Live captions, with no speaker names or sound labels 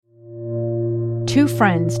Two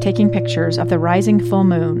friends taking pictures of the rising full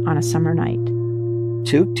moon on a summer night.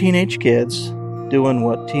 Two teenage kids doing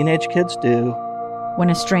what teenage kids do. When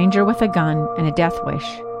a stranger with a gun and a death wish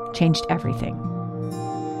changed everything.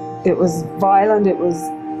 It was violent, it was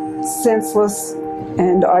senseless,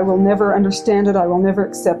 and I will never understand it, I will never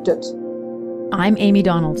accept it. I'm Amy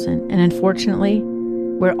Donaldson, and unfortunately,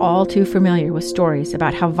 we're all too familiar with stories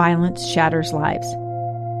about how violence shatters lives.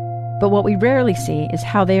 But what we rarely see is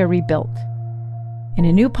how they are rebuilt. In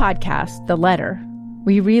a new podcast, The Letter,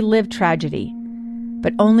 we relive tragedy,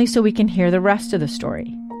 but only so we can hear the rest of the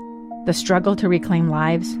story. The struggle to reclaim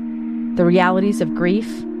lives, the realities of grief,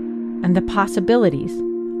 and the possibilities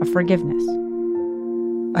of forgiveness.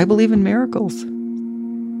 I believe in miracles.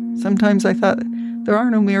 Sometimes I thought, there are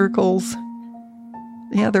no miracles.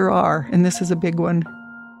 Yeah, there are, and this is a big one.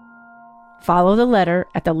 Follow The Letter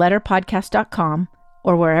at theletterpodcast.com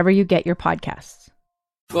or wherever you get your podcasts.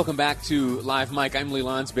 Welcome back to Live Mike. I'm Lee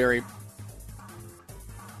Lonsberry.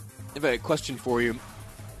 I have a question for you.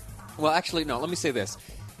 Well, actually, no, let me say this.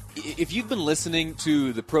 If you've been listening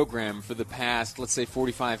to the program for the past, let's say,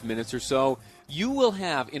 45 minutes or so, you will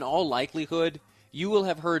have, in all likelihood, you will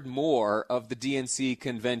have heard more of the DNC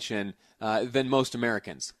convention than most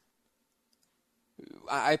Americans.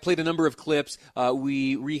 I played a number of clips.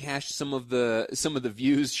 We rehashed some of the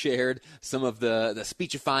views shared, some of the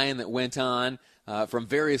speechifying that went on from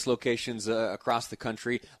various locations across the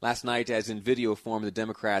country. Last night, as in video form, the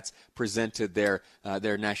Democrats presented their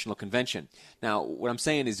national convention. Now, what I'm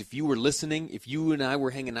saying is, if you were listening, if you and I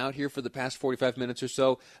were hanging out here for the past 45 minutes or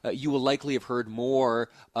so, you will likely have heard more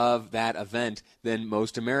of that event than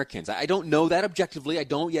most Americans. I don't know that objectively. I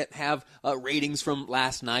don't yet have ratings from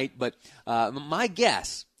last night, but my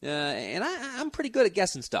guess, and I'm pretty good at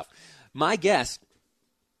guessing stuff, my guess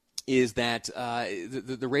is that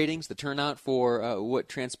the ratings, the turnout for what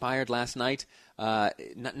transpired last night,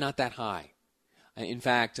 not that high. In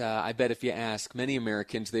fact, I bet if you ask many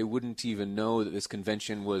Americans, they wouldn't even know that this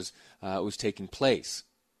convention was taking place.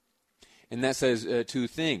 And that says two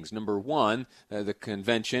things. Number one, the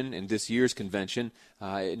convention, and this year's convention,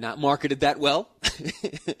 not marketed that well.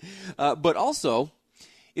 But also,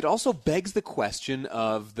 it also begs the question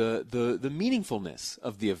of the meaningfulness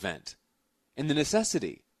of the event and the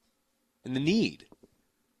necessity and the need.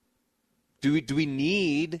 Do we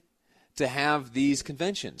need to have these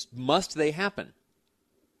conventions? Must they happen?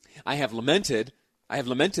 I have lamented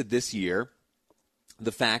this year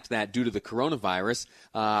the fact that due to the coronavirus,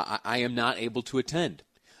 I am not able to attend.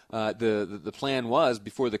 The plan was,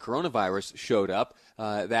 before the coronavirus showed up,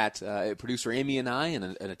 that producer Amy and I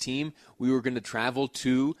and a team, we were going to travel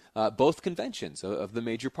to both conventions of the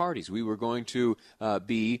major parties. We were going to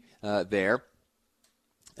be there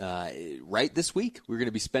right this week. We're going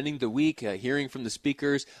to be spending the week hearing from the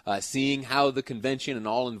speakers, seeing how the convention and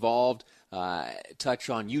all involved touch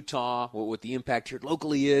on Utah, what the impact here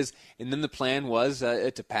locally is, and then the plan was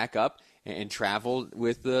to pack up and travel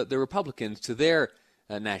with the Republicans to their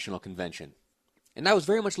national convention. And I was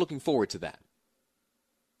very much looking forward to that.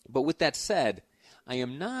 But with that said, I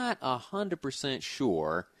am not 100%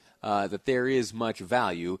 sure that there is much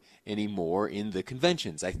value anymore in the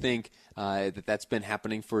conventions. I think that's been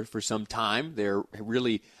happening for some time. There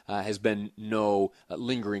really has been no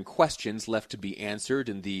lingering questions left to be answered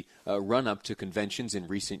in the run-up to conventions in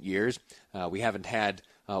recent years. We haven't had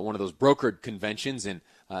one of those brokered conventions in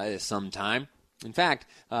some time. In fact,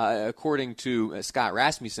 according to Scott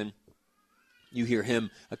Rasmussen, you hear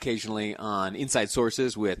him occasionally on Inside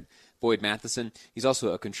Sources with Boyd Matheson. He's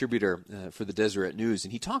also a contributor for the Deseret News,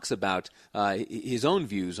 and he talks about his own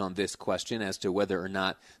views on this question as to whether or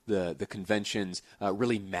not the conventions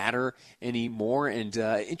really matter anymore. And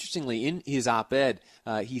interestingly, in his op-ed,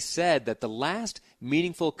 he said that the last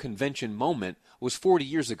meaningful convention moment was 40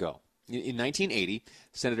 years ago. In 1980,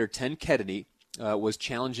 Senator Ted Kennedy was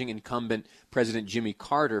challenging incumbent President Jimmy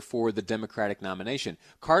Carter for the Democratic nomination.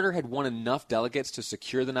 Carter had won enough delegates to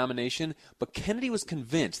secure the nomination, but Kennedy was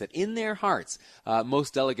convinced that in their hearts,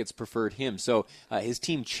 most delegates preferred him. So his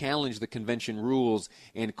team challenged the convention rules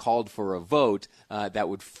and called for a vote that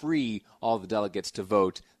would free all the delegates to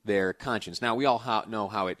vote their conscience. Now, we all know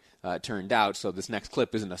how it turned out, so this next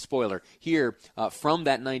clip isn't a spoiler. Here, from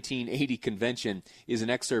that 1980 convention, is an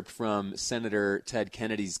excerpt from Senator Ted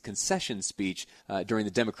Kennedy's concession speech during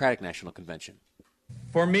the Democratic National Convention.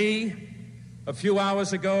 For me, a few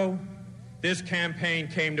hours ago, this campaign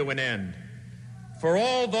came to an end. For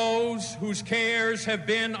all those whose cares have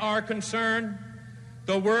been our concern,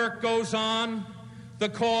 the work goes on, the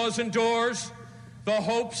cause endures, the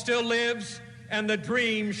hope still lives, and the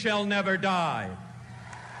dream shall never die.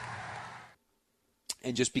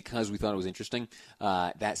 And just because we thought it was interesting,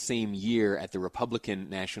 that same year at the Republican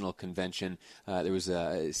National Convention, there was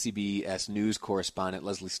a CBS News correspondent,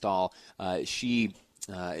 Leslie Stahl. She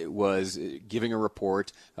was giving a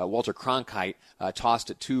report. Walter Cronkite tossed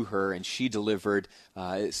it to her, and she delivered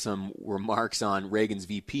some remarks on Reagan's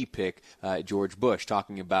VP pick, George Bush,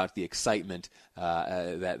 talking about the excitement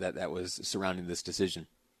that was surrounding this decision.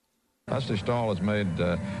 Leslie Stahl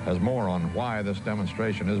has more on why this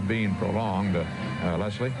demonstration is being prolonged.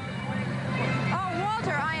 Leslie?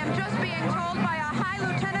 Walter, I am just being told by a high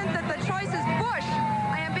lieutenant that the choice is Bush.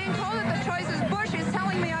 I am being told that the choice is Bush. He's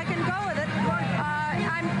telling me I can go with it.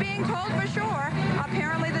 I'm being told for sure.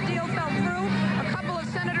 Apparently the deal fell through. A couple of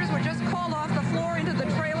senators were just called off the floor into the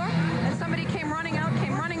trailer, and somebody came running up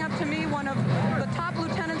to me, one of the top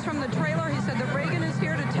lieutenants from the trailer. He said that Reagan is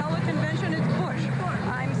here to tell the convention it's Bush.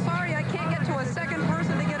 I'm sorry I can't get to a second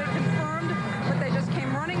person to get it confirmed, but they just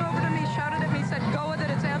came running over to me, shouted at me, said, go with it,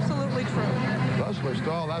 it's absolutely true. Leslie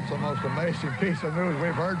Stahl, that's the most amazing piece of news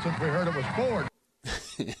we've heard since we heard it was Ford.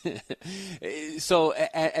 So,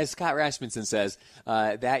 as Scott Rasmussen says,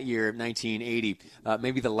 that year, 1980,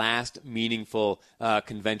 maybe the last meaningful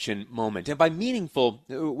convention moment. And by meaningful,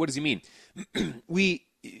 what does he mean? We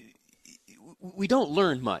don't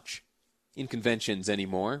learn much in conventions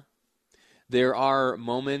anymore. There are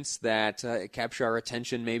moments that capture our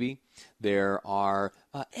attention, maybe. There are,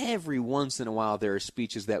 every once in a while, there are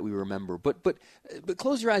speeches that we remember. But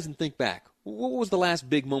close your eyes and think back. What was the last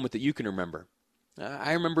big moment that you can remember?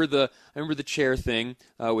 I remember the chair thing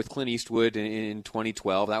with Clint Eastwood in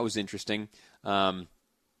 2012. That was interesting.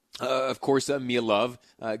 Of course, Mia Love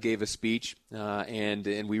gave a speech,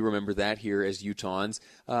 and we remember that here as Utahns.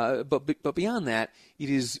 But beyond that, it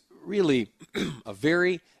is really a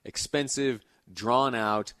very expensive,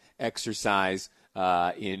 drawn-out exercise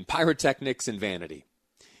in pyrotechnics and vanity.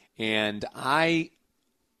 And I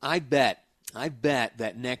bet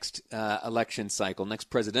that next election cycle, next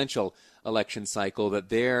presidential election cycle, that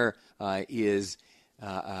there is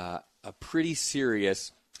a pretty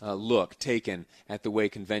serious look taken at the way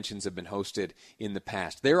conventions have been hosted in the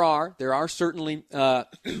past. There are certainly,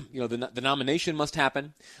 the nomination must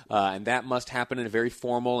happen, and that must happen in a very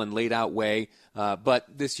formal and laid out way. But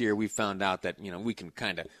this year we found out that, we can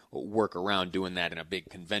kind of work around doing that in a big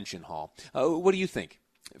convention hall. What do you think?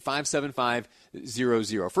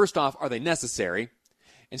 57500. First off, are they necessary?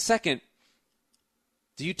 And second,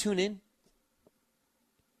 do you tune in?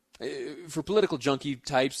 For political junkie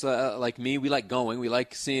types like me, we like going. We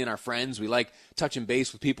like seeing our friends. We like touching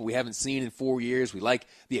base with people we haven't seen in 4 years. We like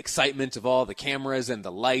the excitement of all the cameras and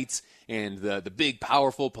the lights and the big,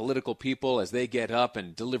 powerful political people as they get up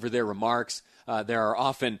and deliver their remarks. There are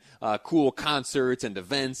often cool concerts and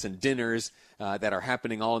events and dinners that are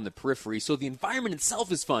happening all in the periphery. So the environment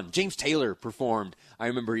itself is fun. James Taylor performed, I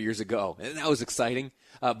remember, years ago, and that was exciting.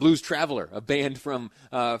 Blues Traveler, a band from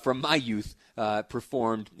my youth,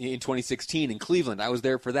 performed in 2016 in Cleveland. I was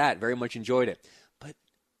there for that. Very much enjoyed it. But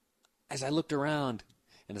as I looked around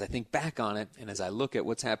and as I think back on it and as I look at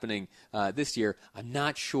what's happening this year, I'm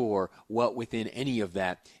not sure what within any of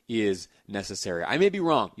that is necessary. I may be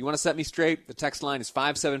wrong. You want to set me straight? The text line is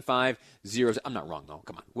 57500. I'm not wrong, though.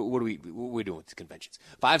 Come on. What are we doing with these conventions?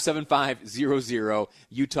 57500,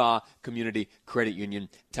 Utah Community Credit Union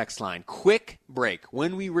text line. Quick break.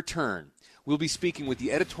 When we return, we'll be speaking with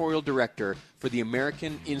the editorial director for the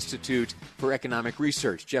American Institute for Economic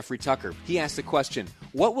Research, Jeffrey Tucker. He asked the question,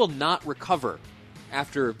 what will not recover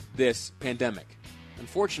after this pandemic?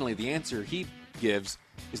 Unfortunately, the answer he gives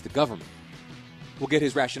is the government. We'll get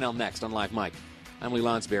his rationale next on Live Mike. I'm Lee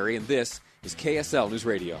Lonsberry, and this is KSL News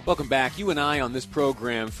Radio. Welcome back. You and I on this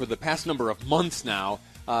program for the past number of months now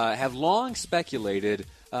have long speculated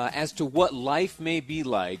as to what life may be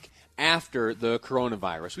like after the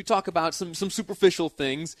coronavirus. We talk about some superficial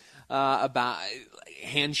things about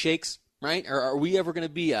handshakes, right? Are we ever going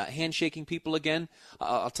to be handshaking people again?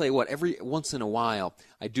 I'll tell you what, every once in a while,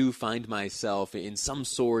 I do find myself in some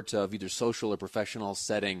sort of either social or professional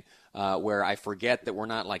setting where I forget that we're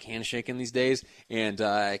not like handshaking these days, and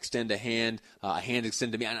I extend a hand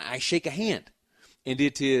extended to me, and I shake a hand. And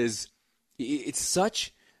it's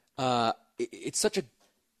such a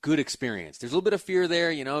good experience. There's a little bit of fear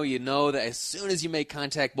there, you know that as soon as you make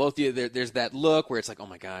contact, both of you, there's that look where it's like, oh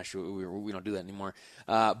my gosh, we don't do that anymore.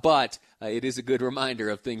 But it is a good reminder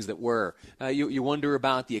of things that were. You wonder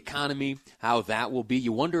about the economy, how that will be.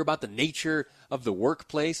 You wonder about the nature of the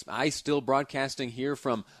workplace. I still broadcasting here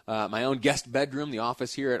from my own guest bedroom, the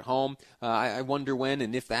office here at home. I wonder when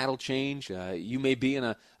and if that'll change. You may be in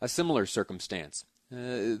a similar circumstance.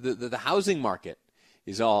 The housing market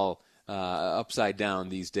is all upside down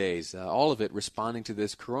these days. All of it responding to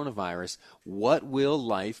this coronavirus. What will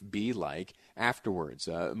life be like afterwards?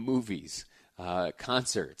 Movies,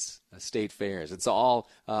 concerts, state fairs. It's all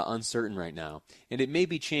uncertain right now. And it may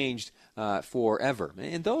be changed forever.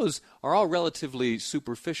 And those are all relatively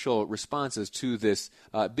superficial responses to this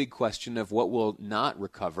big question of what will not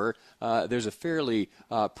recover. There's a fairly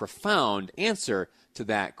profound answer to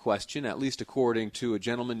that question, at least according to a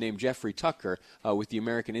gentleman named Jeffrey Tucker with the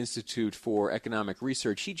American Institute for Economic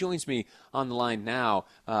Research. He joins me on the line now.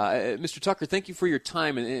 Mr. Tucker, thank you for your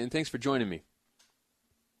time, and thanks for joining me.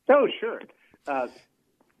 Oh, sure.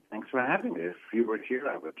 Thanks for having me. If you were here,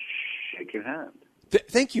 I would shake your hand.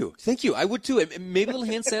 Thank you. I would too. Maybe a little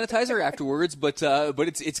hand sanitizer afterwards, but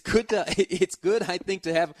it's good. It's good, I think,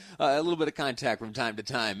 to have a little bit of contact from time to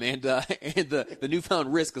time, and the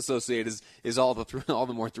newfound risk associated is all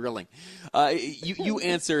the more thrilling. You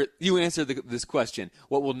answer this question.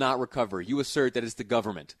 What will not recover? You assert that it's the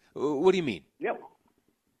government. What do you mean? Yep.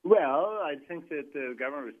 Well, I think that the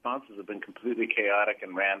government responses have been completely chaotic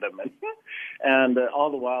and random, and all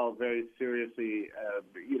the while very seriously,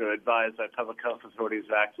 advised by public health authorities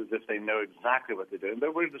to act as if they know exactly what they're doing.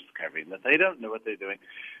 But we're discovering that they don't know what they're doing.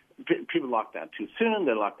 People lock down too soon.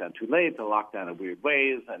 They lock down too late. They lock down in weird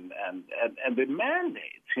ways, and the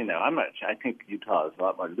mandates. I think Utah is a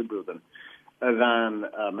lot more liberal than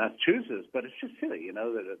Massachusetts, but it's just silly,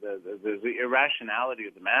 the irrationality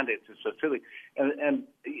of the mandates is so silly, and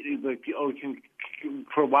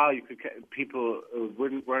for a while people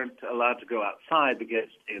weren't allowed to go outside, but get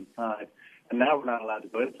to stay inside, and now we're not allowed to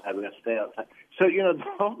go inside, we have to stay outside. So the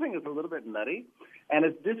whole thing is a little bit nutty, and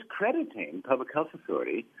it's discrediting public health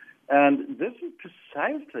authority. And this is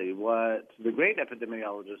precisely what the great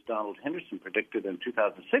epidemiologist Donald Henderson predicted in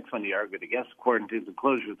 2006 when he argued against quarantines and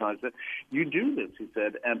closures. And I said, you do this, he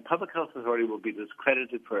said, and public health authority will be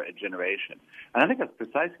discredited for a generation. And I think that's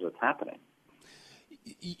precisely what's happening.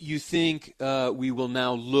 You think we will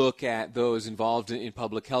now look at those involved in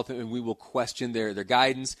public health and we will question their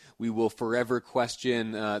guidance? We will forever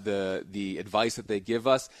question the advice that they give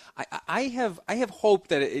us? I have hope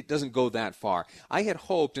that it doesn't go that far. I had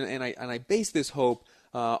hoped, and I base this hope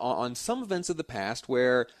on some events of the past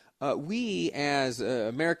where we as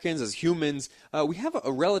Americans, as humans, we have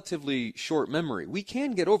a relatively short memory. We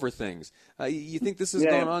can get over things. You think this has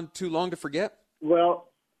gone on too long to forget? Well,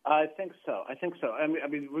 I think so.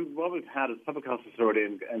 What we've had is public health authority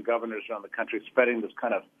and governors around the country spreading this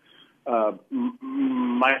kind of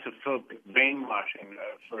misophobic brainwashing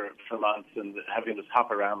for months, and having us hop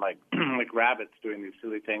around like rabbits doing these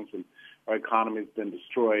silly things, and our economy's been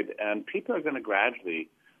destroyed. And people are going to gradually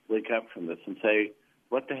wake up from this and say,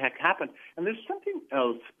 what the heck happened? And there's something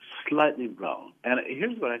else slightly wrong. And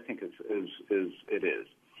here's what I think it is.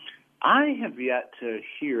 I have yet to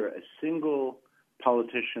hear a single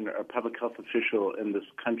politician or public health official in this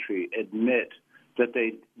country admit that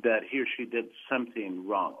he or she did something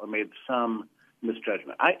wrong or made some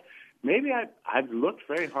misjudgment. I've looked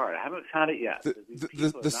very hard. I haven't found it yet.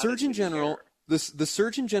 The Surgeon General. The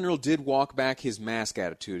Surgeon General did walk back his mask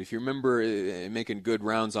attitude. If you remember, making good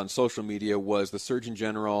rounds on social media was the Surgeon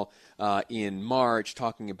General in March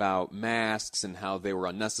talking about masks and how they were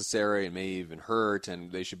unnecessary and may even hurt,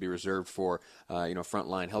 and they should be reserved for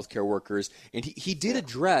frontline healthcare workers. And he did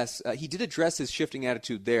address his shifting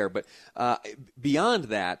attitude there. But beyond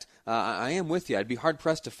that, I am with you. I'd be hard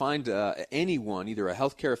pressed to find anyone, either a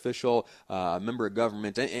healthcare official, a member of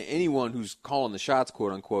government, anyone who's calling the shots,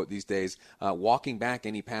 quote unquote, these days. Walking back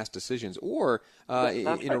any past decisions, or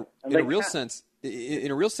in a real sense,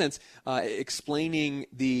 explaining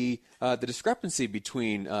the discrepancy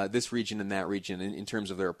between this region and that region in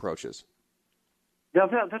terms of their approaches. Yeah,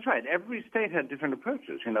 that's right. Every state had different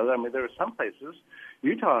approaches. There were some places.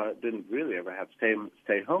 Utah didn't really ever have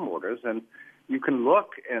stay-home orders, and you can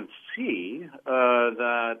look and see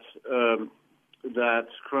that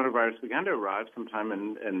coronavirus began to arrive sometime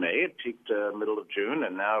in May. It peaked middle of June,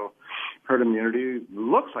 and now herd immunity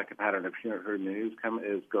looks like a pattern of herd immunity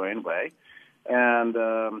is going away. And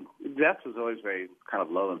deaths was always very kind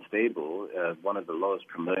of low and stable, one of the lowest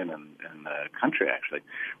per million in the country, actually.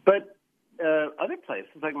 But other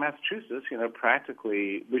places like Massachusetts,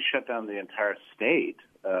 practically we shut down the entire state,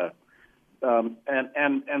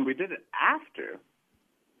 and we did it after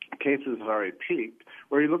cases have already peaked.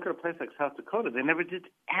 Where you look at a place like South Dakota, they never did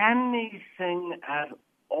anything at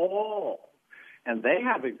all. And they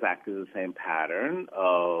have exactly the same pattern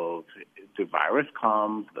of the virus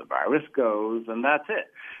comes, the virus goes, and that's it.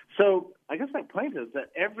 So I guess my point is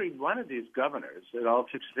that every one of these governors in all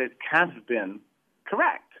 50 states can't have been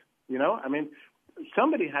correct.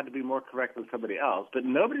 somebody had to be more correct than somebody else, but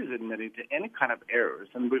nobody's admitting to any kind of errors,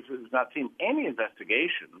 and we've not seen any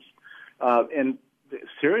investigations in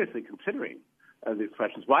seriously considering these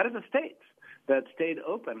questions. Why do the states that stayed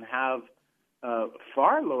open have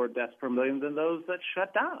far lower deaths per million than those that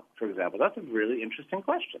shut down, for example? That's a really interesting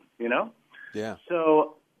question, you know? Yeah.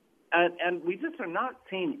 So, and we just are not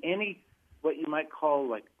seeing any what you might call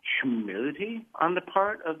like humility on the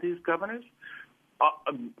part of these governors,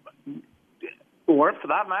 or for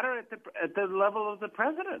that matter, at the level of the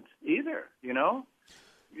president either, you know?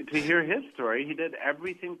 To hear his story, he did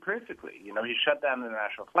everything perfectly. You know, he shut down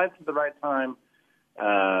international flights at the right time.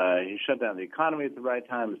 He shut down the economy at the right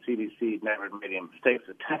time. The CDC never made any mistakes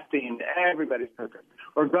with testing. Everybody's perfect.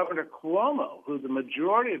 Or Governor Cuomo, who the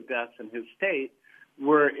majority of deaths in his state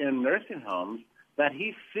were in nursing homes that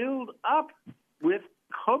he filled up with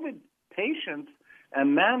COVID patients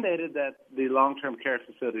and mandated that the long-term care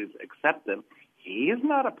facilities accept them. He has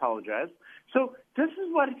not apologized. So this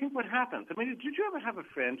is what I think what happens. I mean, did you ever have a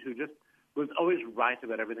friend who just was always right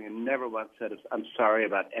about everything and never once said, I'm sorry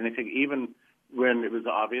about anything, even when it was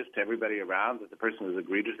obvious to everybody around that the person was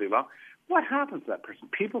egregiously wrong? What happens to that person?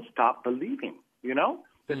 People stop believing, you know?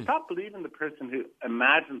 They stop believing the person who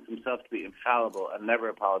imagines himself to be infallible and never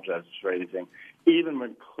apologizes for anything, even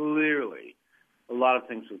when clearly a lot of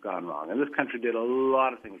things have gone wrong. And this country did a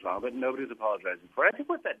lot of things wrong, but nobody's apologizing for it. I think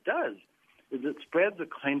what that does is it spreads a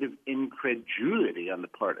kind of incredulity on the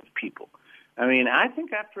part of people. I mean, I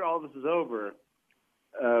think after all this is over,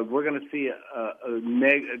 we're going to see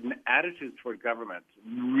attitudes toward government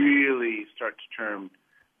really start to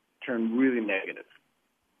turn really negative.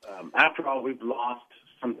 After all, we've lost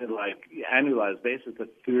something like annualized basis a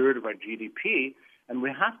third of our GDP, and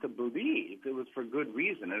we have to believe it was for good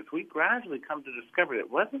reason. And if we gradually come to discover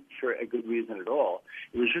it wasn't for a good reason at all,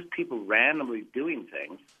 it was just people randomly doing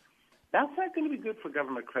things, that's not going to be good for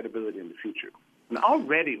government credibility in the future. And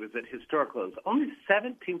already was at historic lows. Only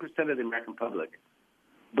 17% of the American public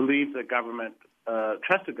believed that government,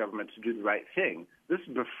 trusted government to do the right thing. This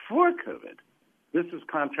is before COVID. This is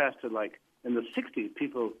contrasted like in the 60s,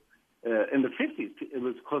 people, in the 50s, it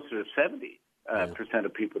was closer to 70%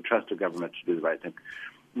 of people trusted government to do the right thing.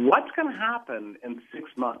 What's going to happen in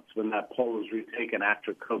 6 months when that poll is retaken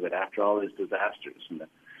after COVID, after all these disasters and the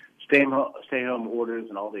stay-home orders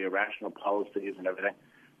and all the irrational policies and everything?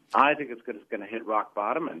 I think it's going to hit rock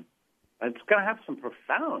bottom, and it's going to have some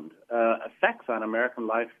profound effects on American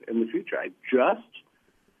life in the future. I just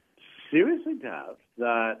seriously doubt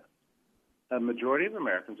that a majority of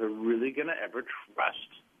Americans are really going to ever trust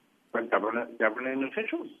our governing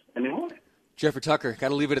officials anymore. Jeffrey Tucker, got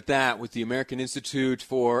to leave it at that with the American Institute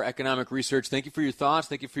for Economic Research. Thank you for your thoughts.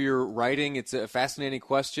 Thank you for your writing. It's a fascinating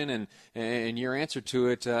question, and your answer to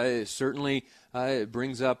it certainly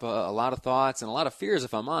brings up a lot of thoughts and a lot of fears,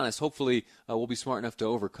 if I'm honest. Hopefully, we'll be smart enough to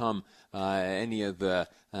overcome any of the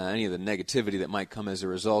negativity that might come as a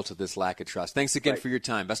result of this lack of trust. Thanks again for your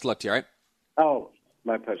time. Best of luck to you, all right? Oh,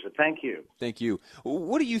 my pleasure. Thank you. Thank you.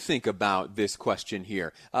 What do you think about this question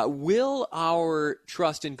here? Will our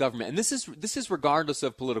trust in government, and this is regardless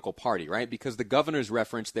of political party, right? Because the governor's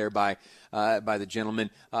reference there by the gentleman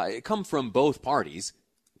come from both parties.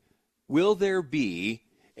 Will there be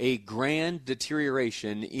a grand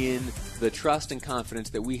deterioration in the trust and confidence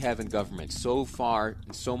that we have in government so far,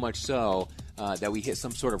 and so much so that we hit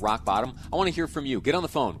some sort of rock bottom? I want to hear from you. Get on the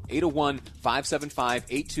phone,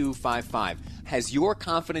 801-575-8255. Has your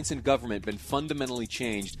confidence in government been fundamentally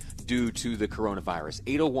changed due to the coronavirus?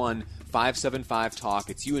 801-575-TALK.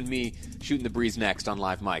 It's you and me shooting the breeze next on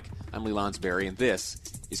Live Mike. I'm Lee Lonsberry, and this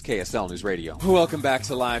is KSL News Radio. Welcome back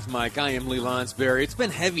to Live Mike. I am Lee Lonsberry. It's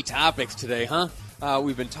been heavy topics today, huh?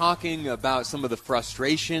 We've been talking about some of the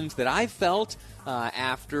frustrations that I felt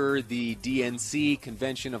after the DNC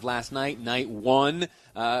convention of last night, night one.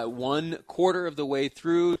 1/4 of the way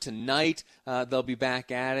through. Tonight, they'll be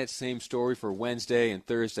back at it. Same story for Wednesday and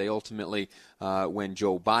Thursday, ultimately, when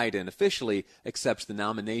Joe Biden officially accepts the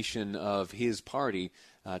nomination of his party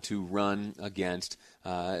to run against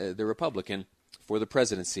the Republican for the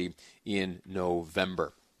presidency in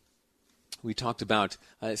November. We talked about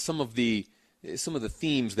some of the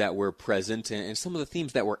themes that were present and some of the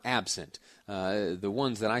themes that were absent. The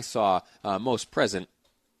ones that I saw most present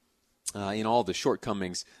in all the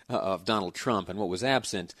shortcomings of Donald Trump, and what was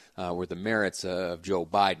absent were the merits of Joe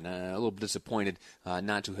Biden. A little disappointed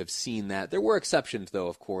not to have seen that. There were exceptions, though,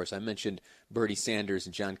 of course. I mentioned Bernie Sanders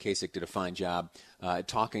and John Kasich did a fine job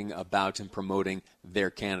talking about and promoting their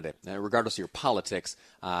candidate. Regardless of your politics,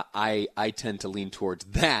 I tend to lean towards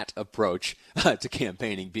that approach to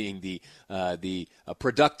campaigning being the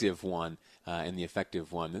productive one, and the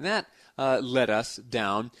effective one. And that led us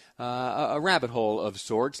down a rabbit hole of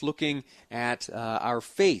sorts, looking at our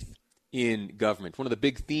faith in government. One of the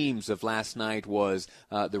big themes of last night was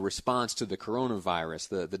the response to the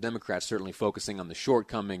coronavirus. The Democrats certainly focusing on the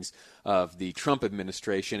shortcomings of the Trump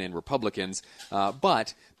administration and Republicans.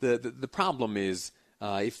 But the problem is,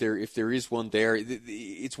 if there is one there,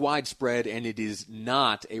 it's widespread, and it is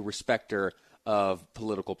not a respecter of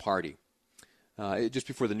political party. Just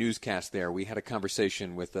before the newscast there, we had a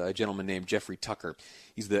conversation with a gentleman named Jeffrey Tucker.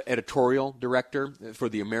 He's the editorial director for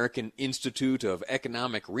the American Institute of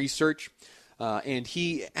Economic Research. And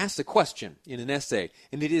he asked a question in an essay,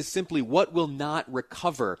 and it is simply, what will not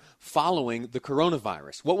recover following the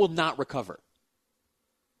coronavirus? What will not recover?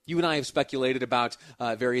 You and I have speculated about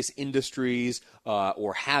various industries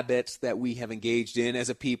or habits that we have engaged in as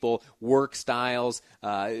a people, work styles,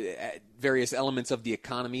 various elements of the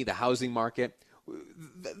economy, the housing market.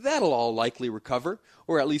 That'll all likely recover,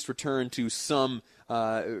 or at least return to some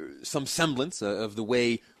semblance of the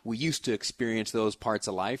way we used to experience those parts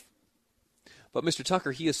of life. But Mr.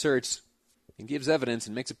 Tucker, he asserts and gives evidence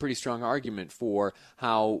and makes a pretty strong argument for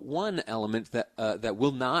how one element that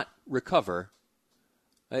will not recover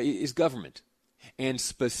is government, and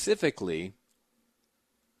specifically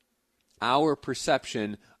our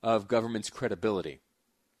perception of government's credibility.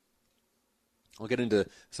 I'll get into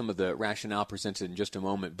some of the rationale presented in just a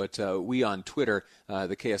moment, but we on Twitter,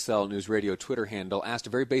 the KSL News Radio Twitter handle, asked a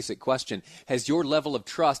very basic question. Has your level of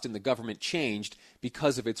trust in the government changed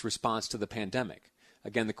because of its response to the pandemic?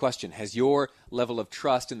 Again, the question, has your level of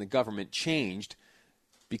trust in the government changed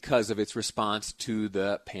because of its response to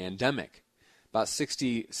the pandemic? About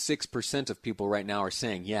 66% of people right now are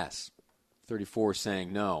saying yes. 34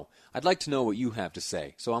 saying no. I'd like to know what you have to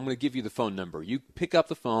say, so I'm going to give you the phone number. You pick up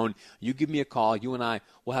the phone, you give me a call, you and I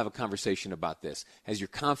will have a conversation about this. Has your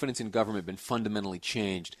confidence in government been fundamentally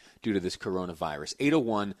changed due to this coronavirus?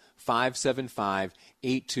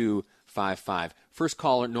 801-575-8255. First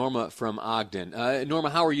caller, Norma from Ogden. Norma,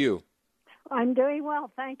 how are you? I'm doing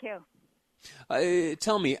well, thank you.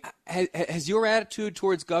 Tell me, has your attitude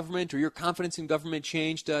towards government or your confidence in government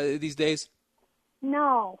changed these days?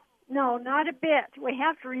 No, not a bit. We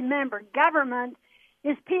have to remember, government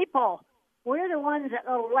is people. We're the ones that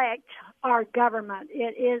elect our government.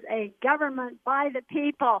 It is a government by the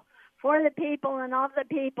people, for the people, and of the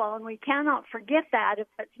people, and we cannot forget that. If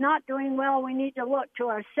it's not doing well, we need to look to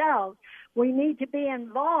ourselves. We need to be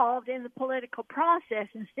involved in the political process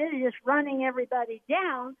instead of just running everybody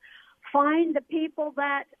down. Find the people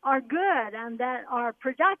that are good and that are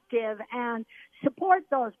productive and support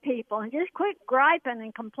those people, and just quit griping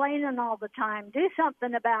and complaining all the time. Do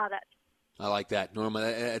something about it. I like that, Norma.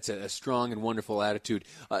 That's a strong and wonderful attitude.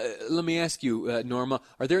 Let me ask you, Norma,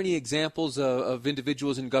 are there any examples of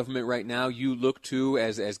individuals in government right now you look to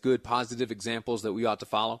as good, positive examples that we ought to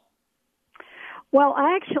follow? Well,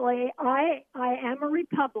 actually, I am a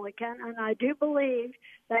Republican, and I do believe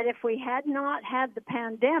that if we had not had the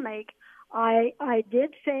pandemic, I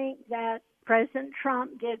did think that President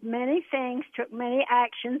Trump did many things, took many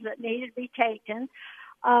actions that needed to be taken.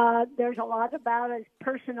 There's a lot about his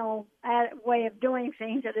personal way of doing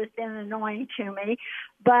things that has been annoying to me,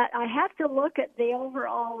 but I have to look at the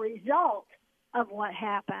overall result of what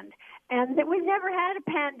happened, and that we've never had a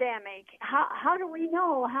pandemic. How do we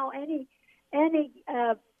know how any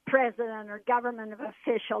president or government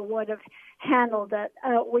official would have handled it?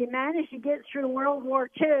 We managed to get through World War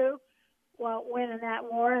II, winning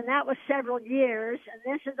that war, and that was several years, and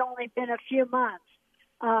this has only been a few months.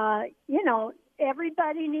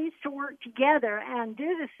 Everybody needs to work together and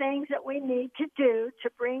do the things that we need to do to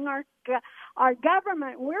bring our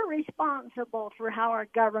government. We're responsible for how our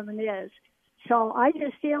government is. So I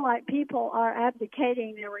just feel like people are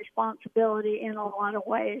abdicating their responsibility in a lot of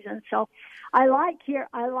ways, and so I like your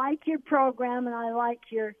program, and I like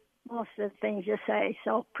most of the things you say.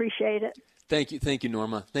 So appreciate it. Thank you,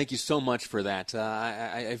 Norma. Thank you so much for that.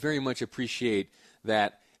 I very much appreciate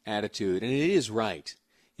that attitude, and it is right.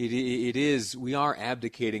 It is. We are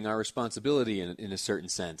abdicating our responsibility in a certain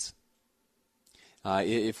sense.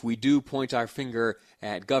 If we do point our finger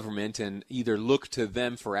at government and either look to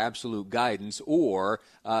them for absolute guidance or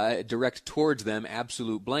direct towards them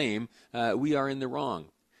absolute blame, we are in the wrong.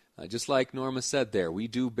 Just like Norma said there, we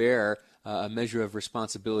do bear a measure of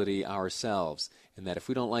responsibility ourselves, and that if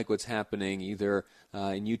we don't like what's happening either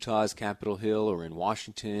in Utah's Capitol Hill or in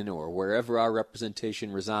Washington or wherever our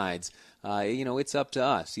representation resides, it's up to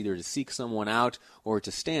us either to seek someone out or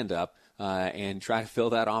to stand up and try to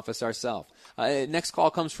fill that office ourselves. Next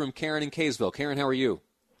call comes from Karen in Kaysville. Karen, how are you?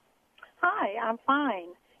 Hi, I'm fine.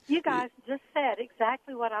 You guys just said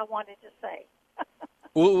exactly what I wanted to say.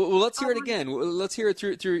 Well, let's hear it again. Let's hear it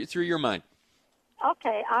through your mind.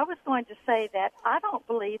 Okay, I was going to say that I don't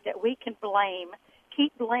believe that we can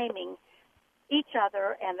keep blaming each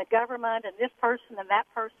other and the government and this person and that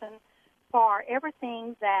person for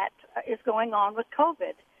everything that is going on with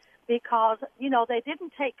COVID, because, they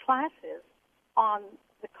didn't take classes on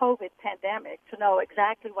the COVID pandemic to know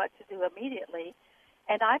exactly what to do immediately.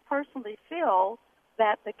 And I personally feel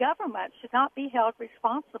that the government should not be held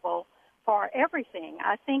responsible for everything.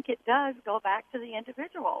 I think it does go back to the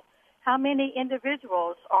individual. How many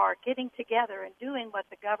individuals are getting together and doing what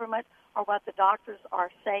the government or what the doctors are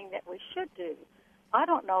saying that we should do? I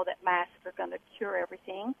don't know that masks are going to cure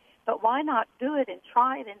everything, but why not do it and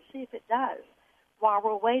try it and see if it does while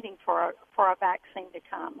we're waiting for a vaccine to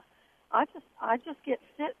come? I just get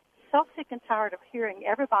so sick and tired of hearing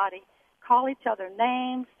everybody call each other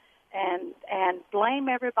names and blame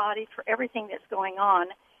everybody for everything that's going on,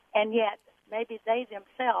 and yet maybe they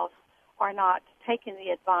themselves are not taking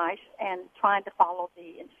the advice and trying to follow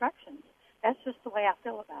the instructions. That's just the way I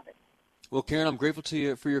feel about it. Well, Karen, I'm grateful to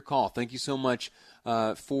you for your call. Thank you so much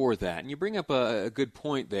for that. And you bring up a good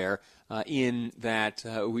point there in that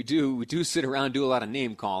we do sit around, do a lot of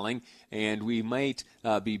name calling, and we might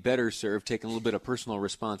be better served taking a little bit of personal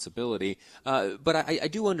responsibility. But I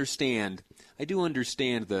do understand. I do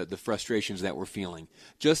understand the frustrations that we're feeling.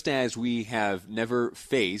 Just as we have never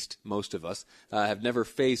faced, most of us have never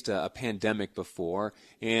faced a pandemic before,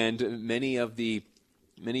 and many of the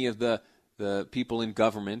people in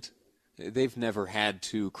government, they've never had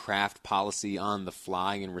to craft policy on the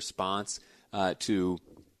fly in response to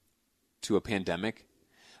a pandemic,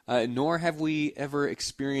 nor have we ever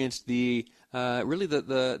experienced the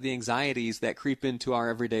anxieties that creep into our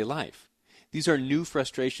everyday life. These are new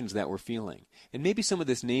frustrations that we're feeling, and maybe some of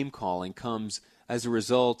this name calling comes as a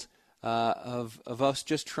result of us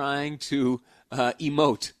just trying to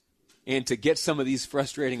emote and to get some of these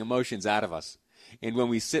frustrating emotions out of us. And when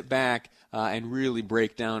we sit back and really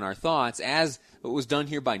break down our thoughts, as was done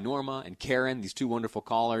here by Norma and Karen, these two wonderful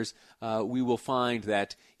callers, we will find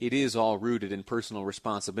that it is all rooted in personal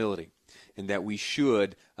responsibility, and that we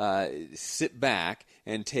should sit back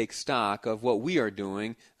and take stock of what we are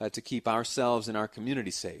doing to keep ourselves and our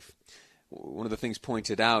community safe. One of the things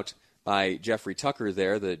pointed out by Jeffrey Tucker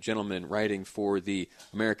there, the gentleman writing for the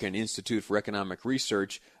American Institute for Economic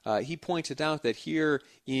Research, he pointed out that here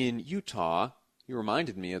in Utah, he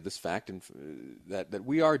reminded me of this fact, and that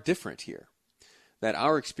we are different here, that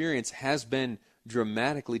our experience has been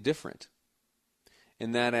dramatically different,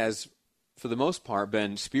 and that has, for the most part,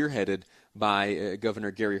 been spearheaded by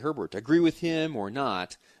Governor Gary Herbert. Agree with him or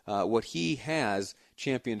not, what he has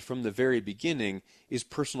championed from the very beginning is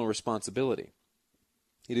personal responsibility.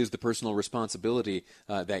 It is the personal responsibility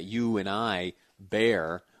that you and I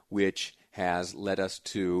bear, which has led us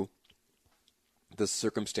to the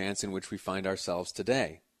circumstance in which we find ourselves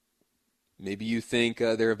today. Maybe you think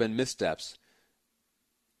there have been missteps,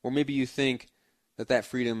 or maybe you think that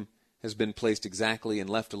freedom has been placed exactly and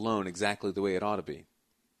left alone exactly the way it ought to be.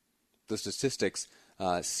 The statistics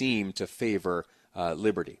seem to favor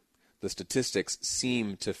liberty. The statistics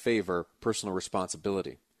seem to favor personal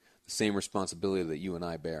responsibility, the same responsibility that you and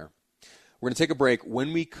I bear. We're going to take a break.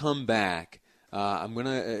 When we come back, I'm going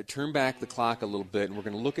to turn back the clock a little bit, and we're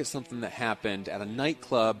going to look at something that happened at a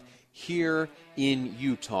nightclub here in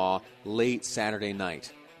Utah late Saturday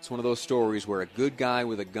night. It's one of those stories where a good guy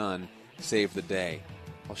with a gun saved the day.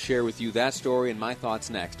 I'll share with you that story and my thoughts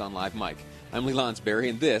next on Live Mike. I'm Lee Lonsberry,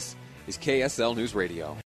 and this is KSL News Radio.